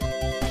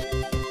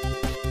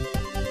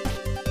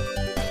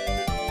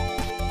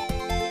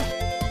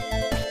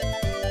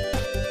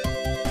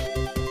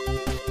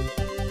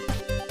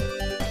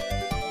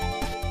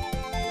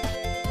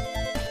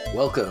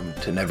Welcome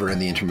to Never in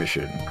the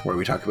Intermission, where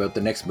we talk about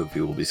the next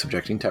movie we'll be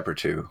subjecting Tepper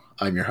to.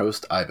 I'm your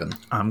host, Ivan.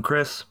 I'm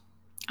Chris.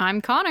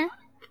 I'm Connor.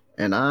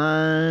 And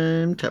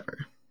I'm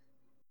Tepper.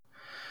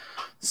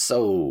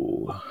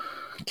 So,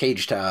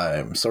 Cage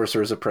Time,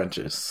 Sorcerer's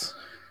Apprentice.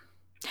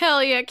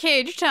 Hell yeah,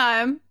 Cage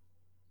time.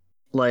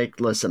 Like,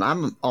 listen,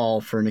 I'm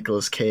all for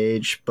Nicolas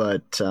Cage,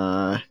 but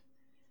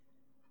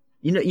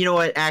you know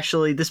what?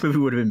 Actually, this movie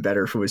would have been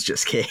better if it was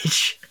just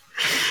Cage.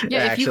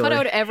 Yeah, if you cut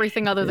out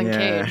everything other than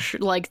Yeah. Cage,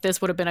 like,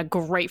 this would have been a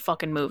great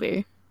fucking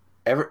movie.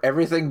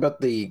 Everything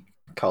but the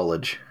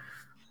college.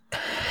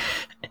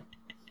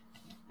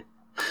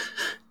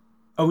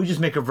 Oh, we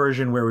just make a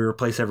version where we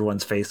replace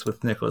everyone's face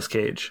with Nicolas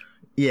Cage.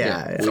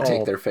 Yeah, we all-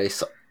 take their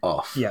face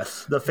off.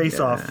 Yes, the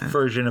face-off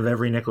version of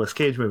every Nicolas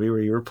Cage movie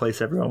where you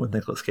replace everyone with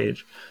Nicolas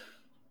Cage.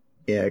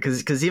 yeah,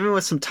 because even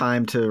with some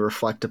time to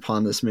reflect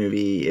upon this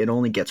movie, it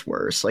only gets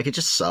worse. Like, it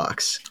just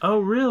sucks. Oh,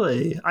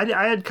 really?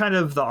 I had kind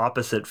of the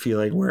opposite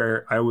feeling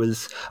where I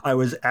was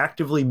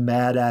actively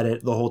mad at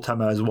it the whole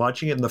time I was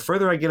watching it, and the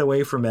further I get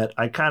away from it,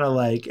 I kind of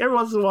like, every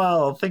once in a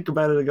while, I'll think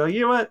about it and go,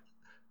 you know what?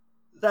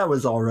 That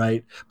was all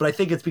right. But I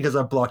think it's because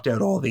I blocked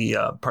out all the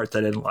parts I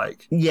didn't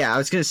like. Yeah, I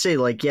was gonna say,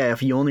 like, yeah,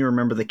 if you only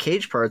remember the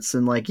Cage parts,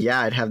 then, like, yeah,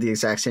 I'd have the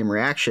exact same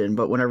reaction.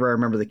 But whenever I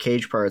remember the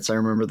Cage parts, I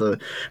remember the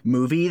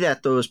movie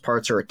that those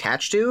parts are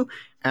attached to,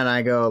 and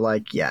I go,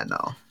 like, yeah,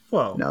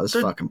 Well, no, this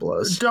the fucking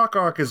blows. Doc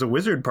Ock as a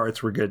wizard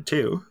parts were good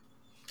too.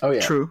 Oh,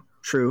 yeah.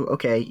 True.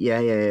 Okay, yeah.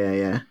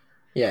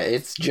 Yeah,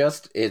 it's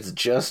just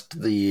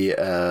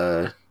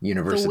the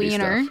university The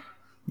wiener. stuff.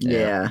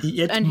 Yeah.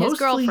 It's And his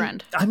mostly-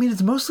 girlfriend. I mean,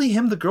 it's mostly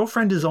him. The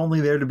girlfriend is only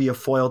there to be a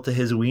foil to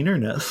his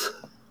wienerness.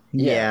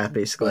 Yeah, But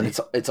basically.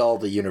 it's all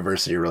the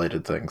university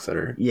related things that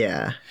are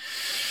Yeah,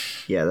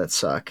 that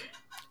suck.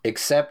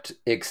 except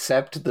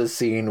the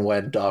scene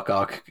when Doc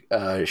Ock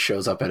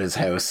shows up at his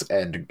house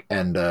and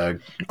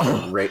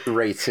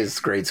rates his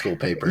grade school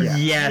paper. Yeah.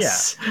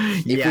 Yes.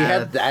 If we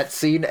had that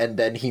scene and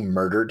then he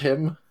murdered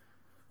him,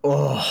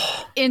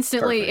 Oh,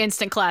 Instantly, Perfect.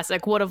 instant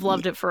classic. Would have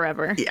loved it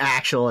forever.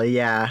 actually,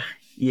 yeah.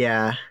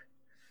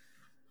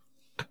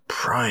 The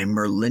Prime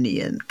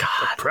Merlinian.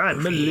 God.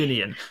 Prime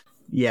Millennium.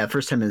 Yeah,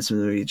 first time in this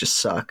movie just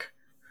suck.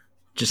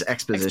 Just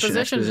exposition.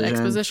 Exposition.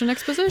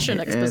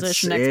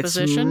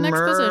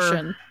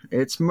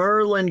 It's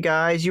Merlin,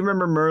 guys. You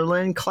remember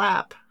Merlin?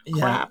 Clap.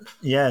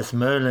 Yes,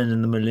 Merlin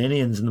and the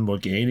Millennians and the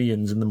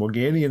Morganians. And the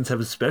Morganians have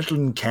a special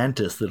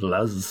incantus that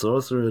allows the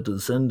sorcerer to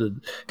send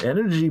an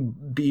energy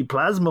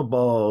plasma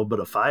ball, but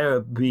a fire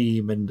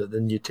beam, and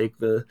then you take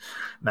the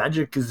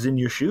magic is in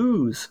your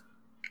shoes.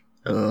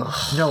 Ugh.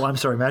 No, I'm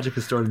sorry, magic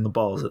is stored in the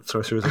balls at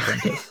Sorcerer's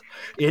Apprentice.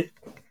 It,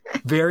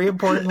 very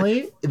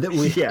importantly, that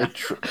we it has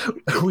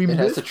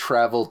missed, to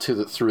travel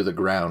through the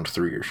ground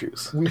through your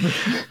shoes.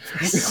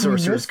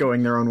 Sorcerers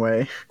going their own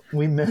way.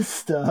 we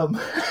missed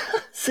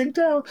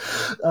Sigtow.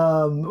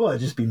 Well, it'd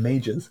just be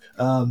mages.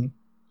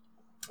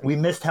 We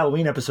missed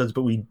Halloween episodes,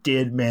 but we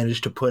did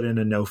manage to put in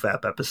a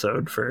NoFap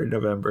episode for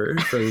November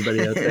for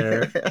everybody out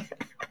there.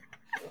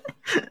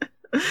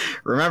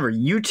 Remember,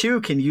 you too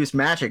can use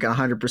magic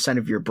 100%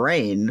 of your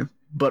brain,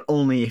 but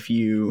only if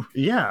you...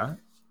 Yeah.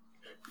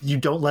 You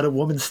don't let a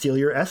woman steal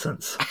your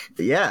essence.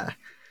 Yeah.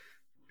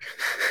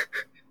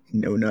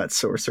 No nut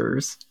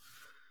sorcerers.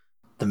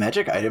 The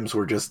magic items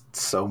were just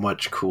so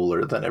much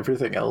cooler than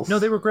everything else. No,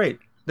 they were great.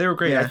 They were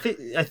great. Yeah.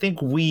 I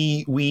think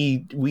we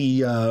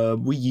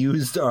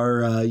used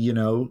our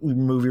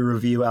movie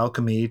review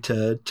alchemy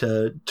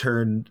to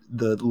turn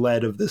the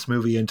lead of this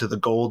movie into the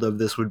gold of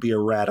this would be a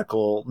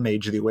radical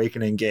Mage of the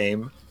Awakening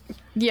game.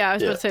 Yeah, I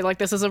was about to say, like,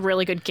 this is a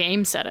really good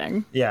game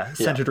setting. Yeah,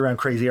 centered around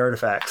crazy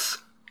artifacts.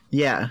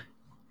 Yeah.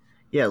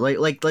 Yeah,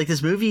 like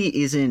this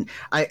movie isn't...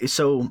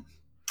 So,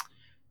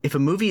 if a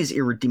movie is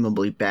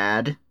irredeemably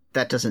bad,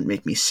 that doesn't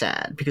make me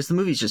sad, because the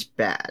movie's just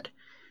bad.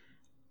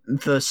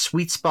 The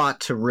sweet spot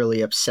to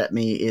really upset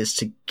me is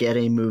to get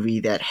a movie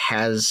that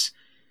has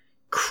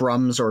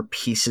crumbs or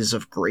pieces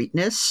of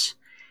greatness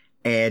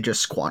and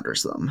just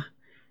squanders them.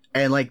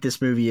 And, like,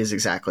 this movie is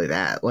exactly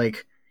that.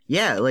 Like,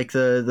 yeah, like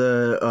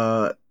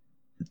the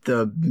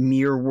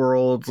Mirror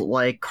World,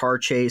 like, car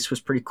chase was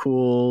pretty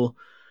cool.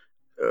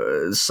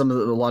 A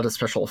lot of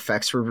special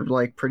effects were,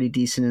 like, pretty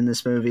decent in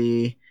this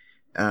movie.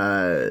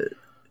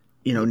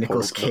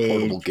 Nicolas Cage. The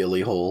portable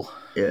ghillie hole.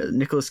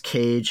 Nicolas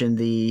Cage and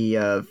the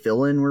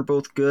villain were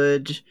both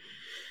good. It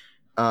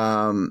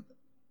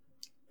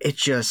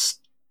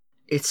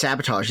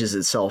sabotages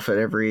itself at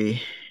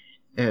every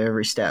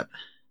step.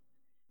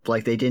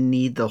 Like, they didn't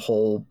need the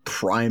whole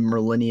Prime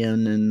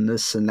Merlinian and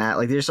this and that.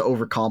 Like, they just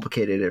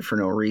overcomplicated it for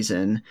no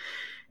reason.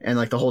 And,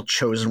 like, the whole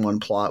Chosen One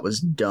plot was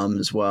dumb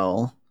as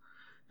well.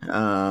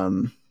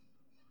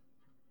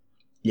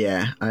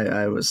 Yeah,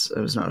 I was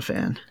not a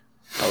fan.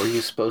 How are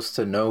you supposed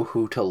to know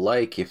who to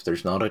like if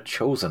there's not a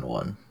chosen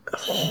one?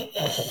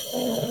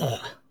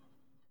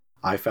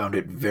 I found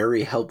it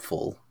very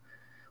helpful,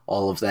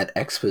 all of that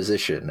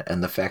exposition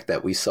and the fact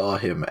that we saw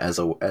him as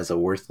a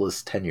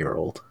worthless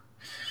 10-year-old.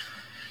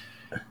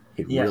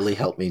 It Yes. really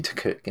helped me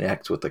to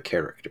connect with the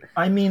character.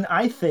 I mean,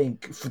 I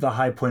think the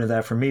high point of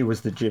that for me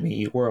was the Jimmy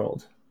Eat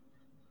World.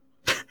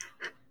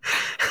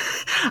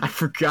 I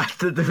forgot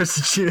that there was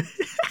a Jimmy.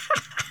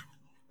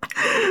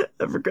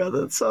 I forgot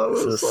that song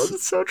was on the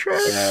soundtrack.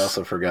 Yeah, I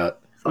also forgot.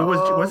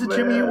 Was it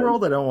Jimmy Eat man.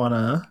 World? I don't want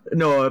to.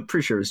 No, I'm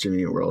pretty sure it was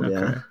Jimmy Eat World. Okay.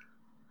 Yeah,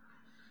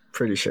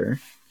 pretty sure.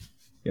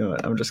 You know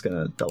what? I'm just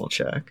gonna double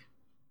check.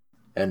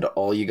 And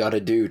all you gotta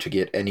do to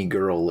get any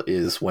girl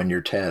is, when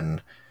you're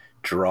 10,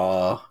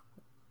 draw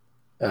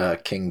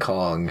King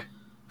Kong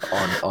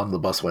on the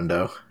bus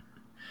window.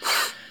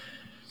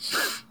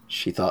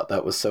 She thought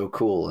that was so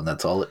cool, and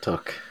that's all it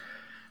took.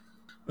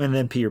 And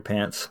then pee your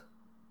pants.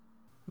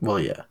 Well,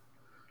 yeah.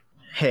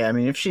 Hey, I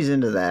mean, if she's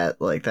into that,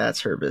 like,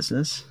 that's her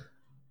business.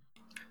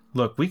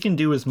 Look, we can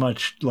do as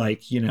much,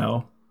 like,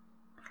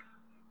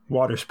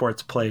 water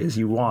sports play as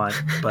you want,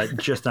 but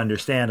just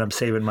understand I'm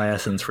saving my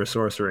essence for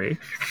sorcery.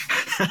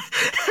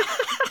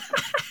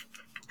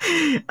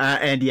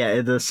 And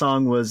yeah, the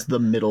song was "The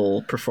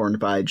Middle," performed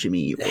by Jimmy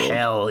Eat World.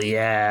 Hell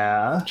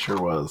yeah.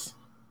 Sure was.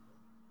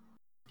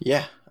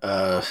 Yeah,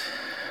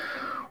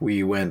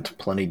 we went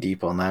plenty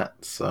deep on that,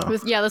 so...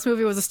 This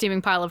movie was a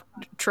steaming pile of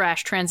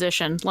trash.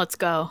 Transition. Let's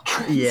go.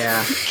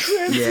 Yeah,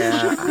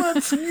 yeah.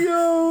 Let's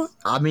go.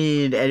 I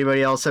mean,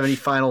 anybody else have any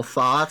final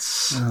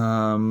thoughts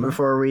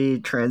before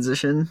we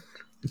transition?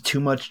 Too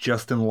much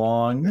Justin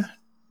Long.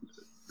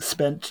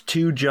 Spent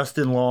too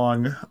Justin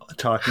Long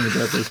talking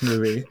about this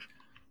movie.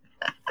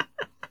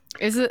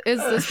 Is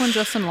this one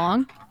Justin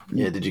Long?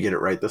 Yeah, did you get it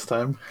right this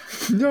time?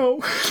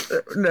 No.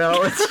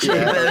 No, it's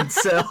Jay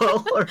Mansell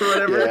or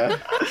whatever. Yeah.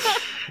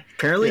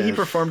 Apparently, he Yeah.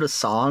 performed a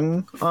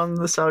song on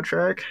the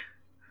soundtrack.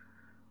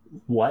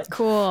 What?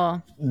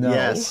 Cool. No.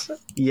 Yes.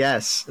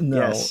 No.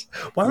 Yes.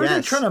 Why were they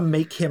Yes. trying to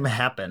make him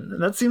happen?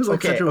 That seems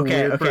like such a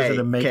weird person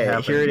to make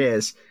happen. Here it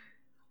is.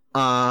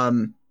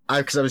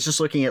 Because I was just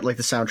looking at like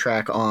the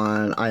soundtrack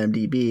on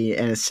IMDb,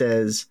 and it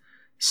says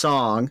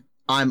song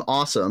 "I'm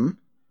Awesome,"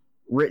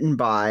 written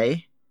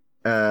by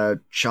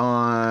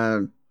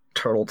John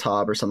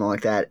Turteltaub or something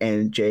like that,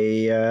 and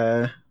Jay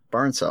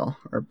Baruchel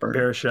or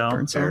Baruchel.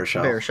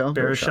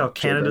 Baruchel,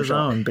 Canada's Jay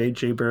Baruchel. own.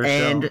 Jay Baruchel.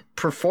 And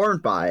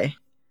performed by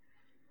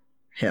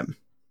him.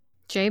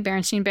 Jay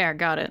Berenstein Bear.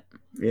 Got it.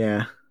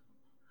 Yeah.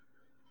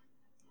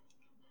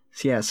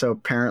 So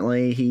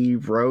apparently he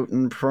wrote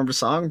and performed a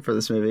song for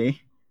this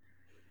movie.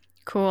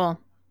 Cool.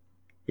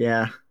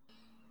 Yeah.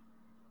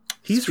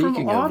 He's Speaking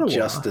from of Ottawa.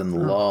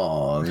 Justin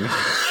Long,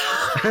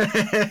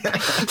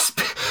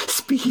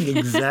 Speaking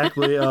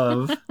exactly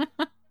of.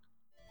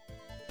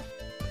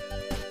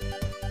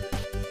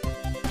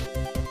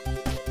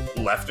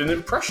 Left an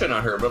impression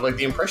on her, but like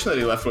the impression that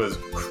he left was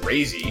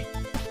crazy.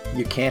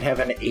 you can't have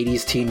an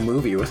 80s teen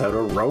movie without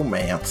a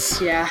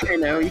romance. Yeah, I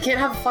know. You can't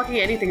have fucking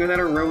anything without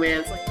a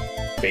romance. Like,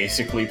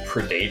 Basically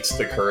predates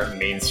the current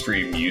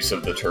mainstream use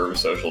of the term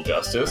social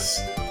justice.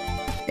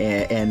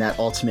 and that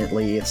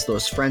ultimately it's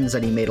those friends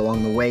that he made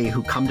along the way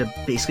who come to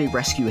basically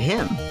rescue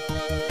him.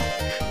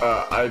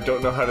 I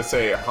don't know how to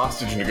say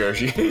hostage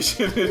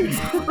negotiation.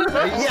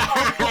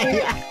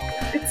 Yeah.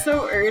 it's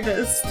so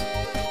earnest.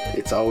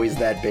 It's always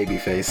that baby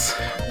face.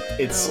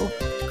 It's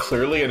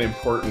clearly an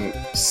important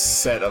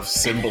set of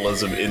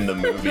symbolism in the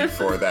movie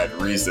for that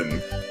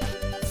reason.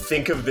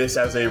 Think of this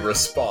as a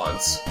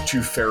response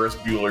to Ferris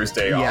Bueller's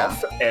Day Yeah.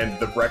 Off and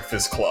The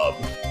Breakfast Club.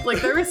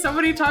 Like, there were so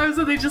many times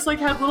that they just, like,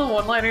 had little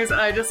one-liners, and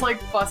I just, like,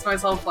 bust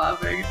myself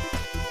laughing.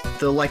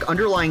 The like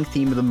underlying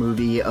theme of the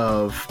movie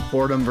of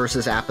boredom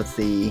versus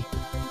apathy.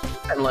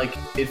 And like,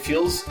 it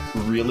feels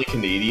really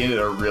Canadian in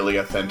a really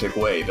authentic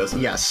way, doesn't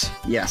it? Yes.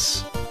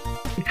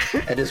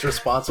 And his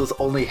response was,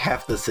 only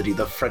half the city,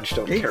 the French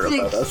don't care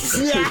about us.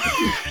 Yeah.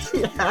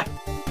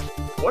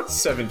 What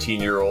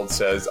 17-year-old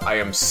says, I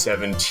am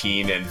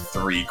 17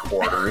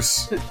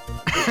 3/4?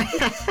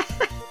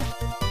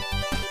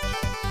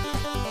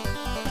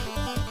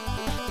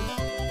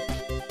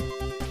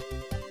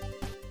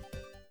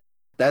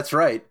 That's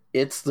right,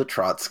 it's the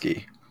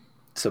Trotsky.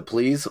 So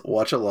please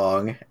watch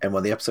along, and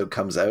when the episode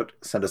comes out,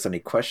 send us any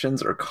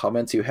questions or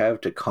comments you have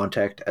to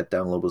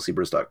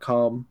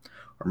contact@downloadablezebras.com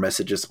or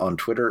message us on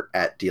Twitter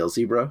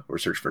 @DLZebra or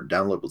search for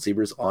Downloadable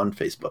Zebras on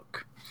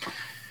Facebook.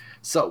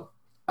 So,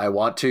 I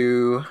want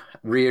to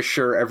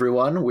reassure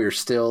everyone, we're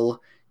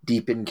still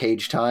deep in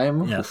Cage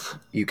time. Yes.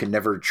 You can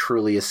never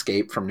truly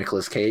escape from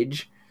Nicolas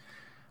Cage.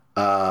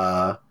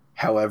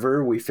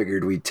 However, we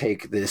figured we'd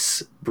take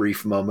this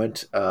brief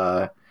moment,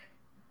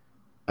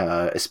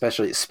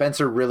 especially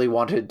Spencer really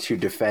wanted to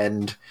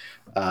defend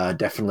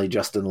definitely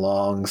Justin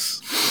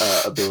Long's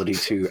ability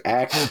to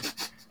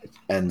act,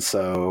 and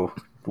so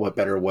what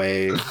better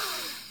way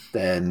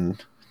than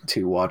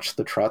to watch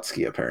the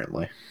Trotsky,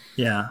 apparently.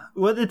 Yeah.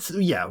 Well,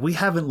 we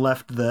haven't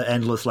left the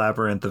endless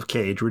labyrinth of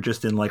Cage. We're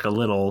just in like a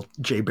little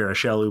Jay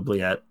Baruchel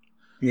oubliette.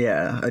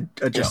 Yeah.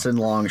 A Justin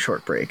Long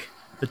short break.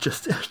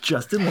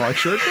 Justin Long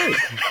short break.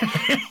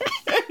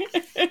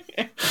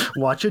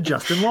 Watch a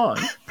Justin Long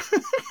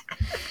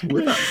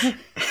with us.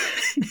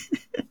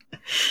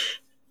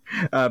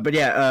 But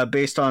yeah,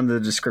 based on the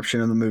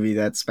description of the movie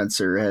that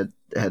Spencer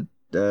had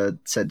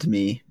said to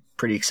me,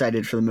 pretty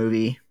excited for the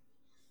movie.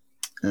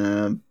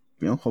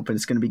 Hoping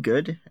it's going to be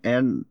good,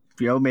 and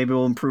maybe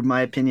we'll improve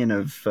my opinion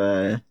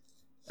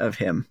of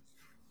him.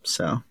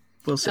 So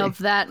we'll see. Of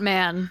that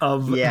man.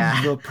 Of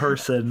the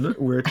person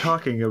we're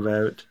talking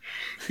about.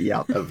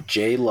 Yeah. Of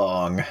Jay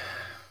Long.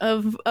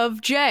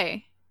 Of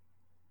Jay.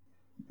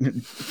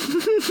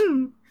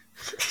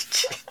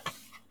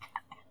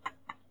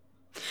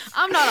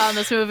 I'm not on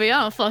this movie.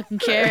 I don't fucking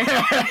care.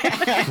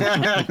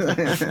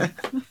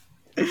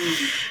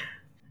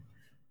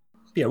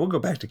 Yeah, we'll go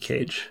back to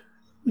Cage.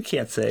 We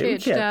can't say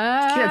Cage we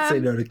can't say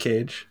no to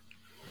Cage.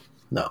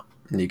 No,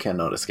 you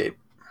cannot escape.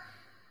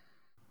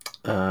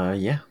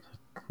 Yeah,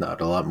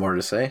 not a lot more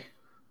to say.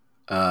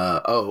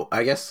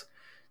 I guess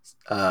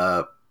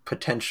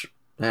potential.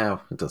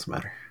 No, it doesn't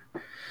matter.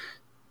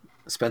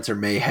 Spencer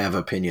may have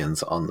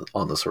opinions on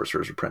the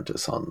Sorcerer's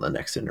Apprentice on the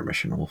next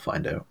intermission. We'll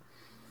find out.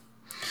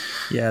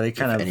 Yeah, they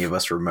kind if of. Any of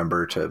us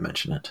remember to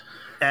mention it?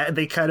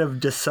 They kind of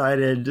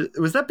decided.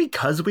 Was that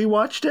because we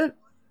watched it?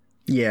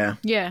 Yeah.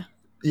 Yeah.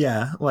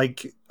 Yeah,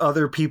 like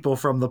other people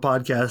from the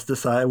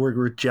podcast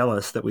were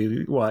jealous that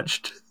we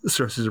watched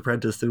Sorcerer's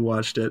Apprentice and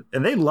watched it,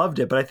 and they loved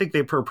it. But I think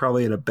they were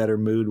probably in a better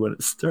mood when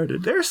it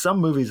started. There are some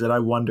movies that I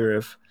wonder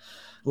if,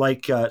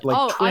 like Twins.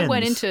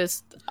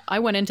 I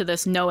went into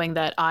this knowing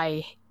that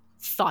I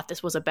thought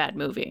this was a bad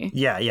movie.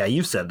 Yeah,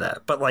 you said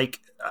that, but like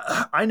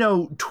I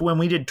know when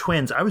we did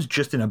Twins, I was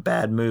just in a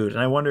bad mood,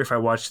 and I wonder if I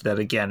watched that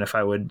again, if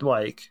I would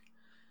like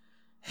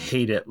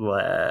hate it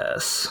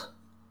less.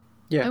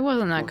 Yeah, It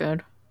wasn't that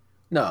good.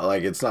 No,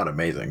 like it's not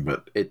amazing,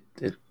 but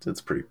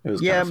it's pretty. It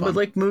was Yeah, kind of fun. but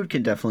like mood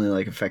can definitely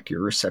like affect your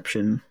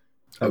reception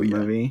of a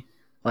movie.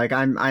 Like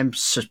I'm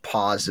just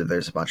positive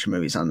there's a bunch of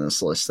movies on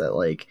this list that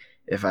like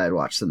if I had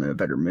watched them in a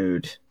better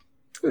mood,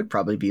 it would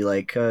probably be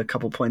like a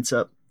couple points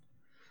up.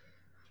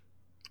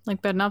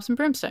 Like Bedknobs and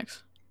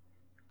Broomsticks.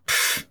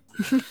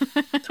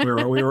 we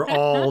were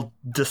all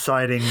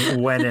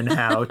deciding when and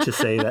how to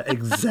say that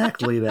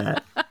exactly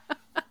that.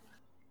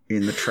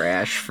 In the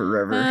trash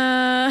forever.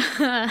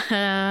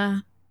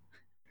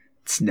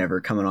 It's never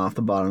coming off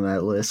the bottom of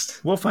that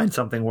list. We'll find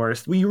something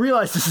worse. We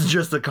realize this is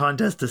just a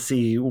contest to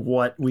see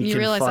what we you can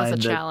realize find.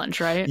 That's a challenge,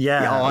 right?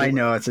 Yeah. Oh, I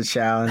know it's a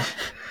challenge.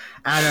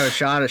 I know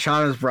Sean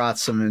has brought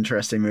some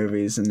interesting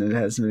movies and it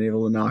hasn't been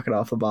able to knock it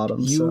off the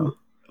bottom. So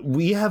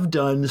we have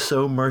done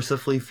so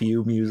mercifully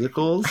few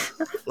musicals.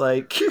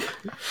 Like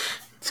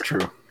it's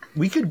true.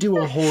 We could do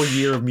a whole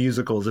year of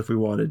musicals if we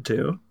wanted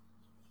to.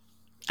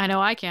 I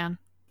know I can.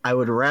 I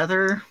would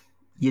rather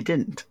you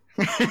didn't.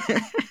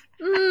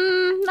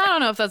 I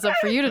don't know if that's up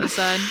for you to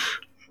decide.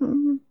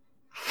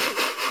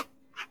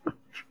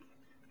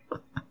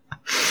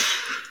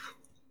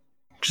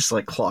 Just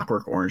like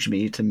Clockwork Orange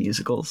me to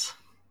musicals.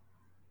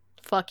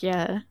 Fuck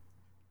yeah.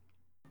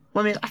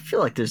 Well, I mean, I feel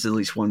like there's at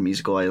least one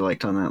musical I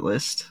liked on that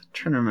list. I'm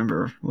trying to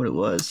remember what it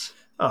was.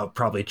 Oh,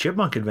 probably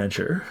Chipmunk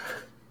Adventure.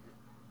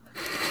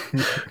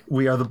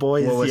 We Are the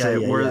Boys. What was yeah,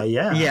 it?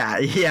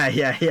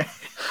 Yeah.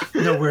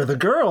 No, We're the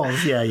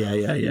Girls. Yeah.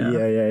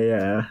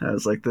 That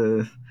was like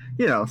the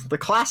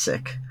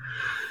classic.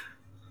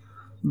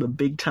 The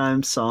big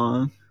time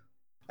song.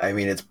 I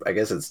mean, I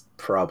guess it's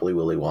probably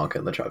Willy Wonka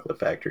and the Chocolate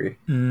Factory.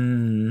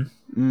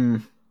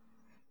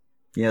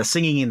 Yeah,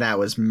 singing in that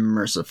was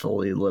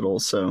mercifully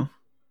little, so.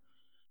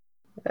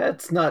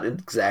 That's not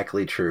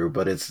exactly true,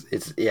 but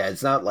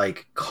it's not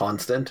like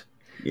constant.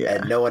 Yeah.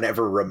 And no one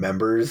ever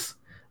remembers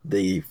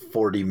the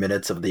 40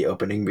 minutes of the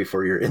opening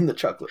before you're in the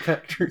Chocolate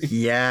Factory.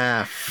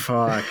 Yeah,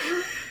 fuck.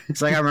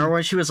 It's like I remember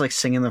when she was like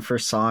singing the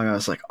first song, I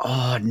was like,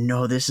 "Oh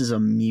no, this is a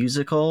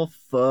musical."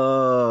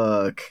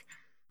 Fuck.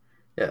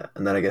 Yeah,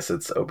 and then I guess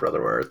it's "Oh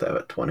Brother, Where Art Thou"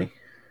 at 20.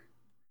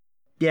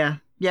 Yeah.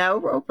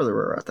 Oh Brother,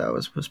 Where Art Thou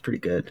was pretty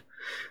good.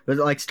 But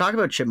like to talk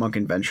about Chipmunk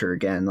Adventure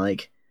again,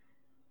 like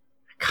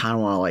I kind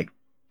of want to like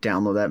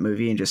download that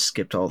movie and just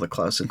skip to all the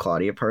Klaus and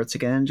Claudia parts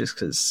again, just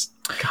because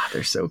God,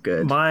 they're so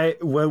good.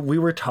 When we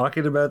were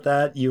talking about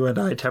that, you and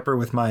I, Tepper,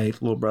 with my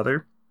little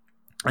brother.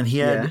 And he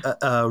had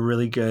a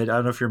really good, I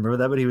don't know if you remember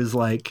that, but he was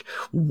like,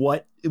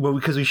 what? Well,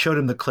 because we showed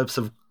him the clips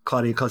of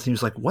Claudia Klaus, and he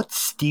was like, what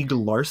Stieg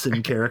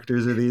Larsson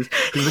characters are these?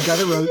 He's the guy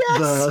that wrote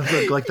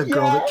the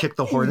girl that kicked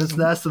the hornet's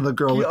nest and the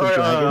girl with the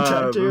dragon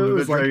tattoo. It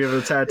was like,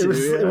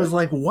 it was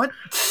like, what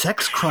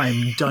sex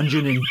crime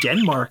dungeon in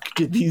Denmark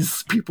did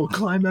these people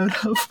climb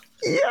out of?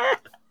 Yeah.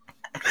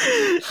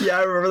 Yeah,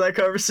 I remember that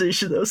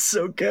conversation. That was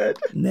so good.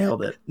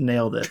 Nailed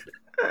it.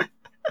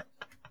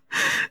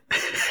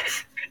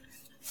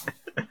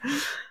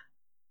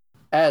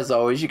 As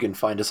always, you can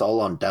find us all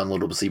on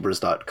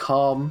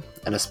downloadablezebras.com,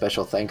 and a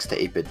special thanks to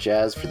 8-Bit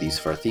Jazz for the use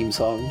of our theme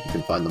song. You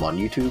can find them on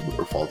YouTube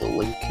or follow the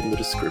link in the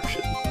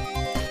description.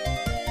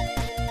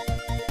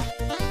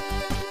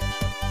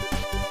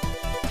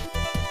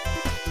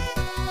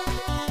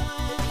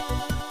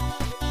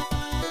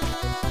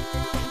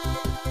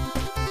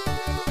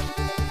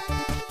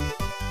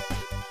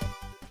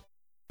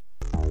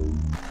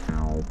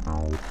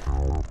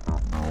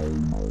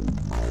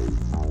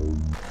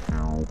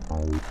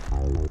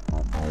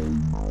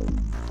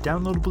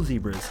 Downloadable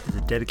Zebras is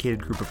a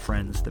dedicated group of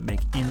friends that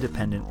make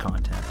independent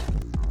content.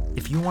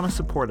 If you want to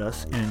support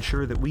us and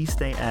ensure that we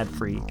stay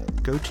ad-free,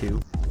 go to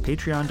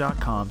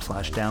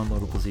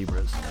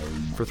patreon.com/downloadablezebras.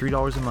 For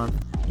 $3 a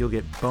month, you'll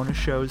get bonus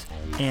shows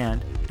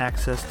and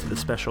access to the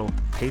special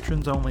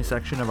patrons-only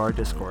section of our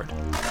Discord.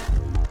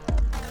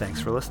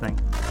 Thanks for listening.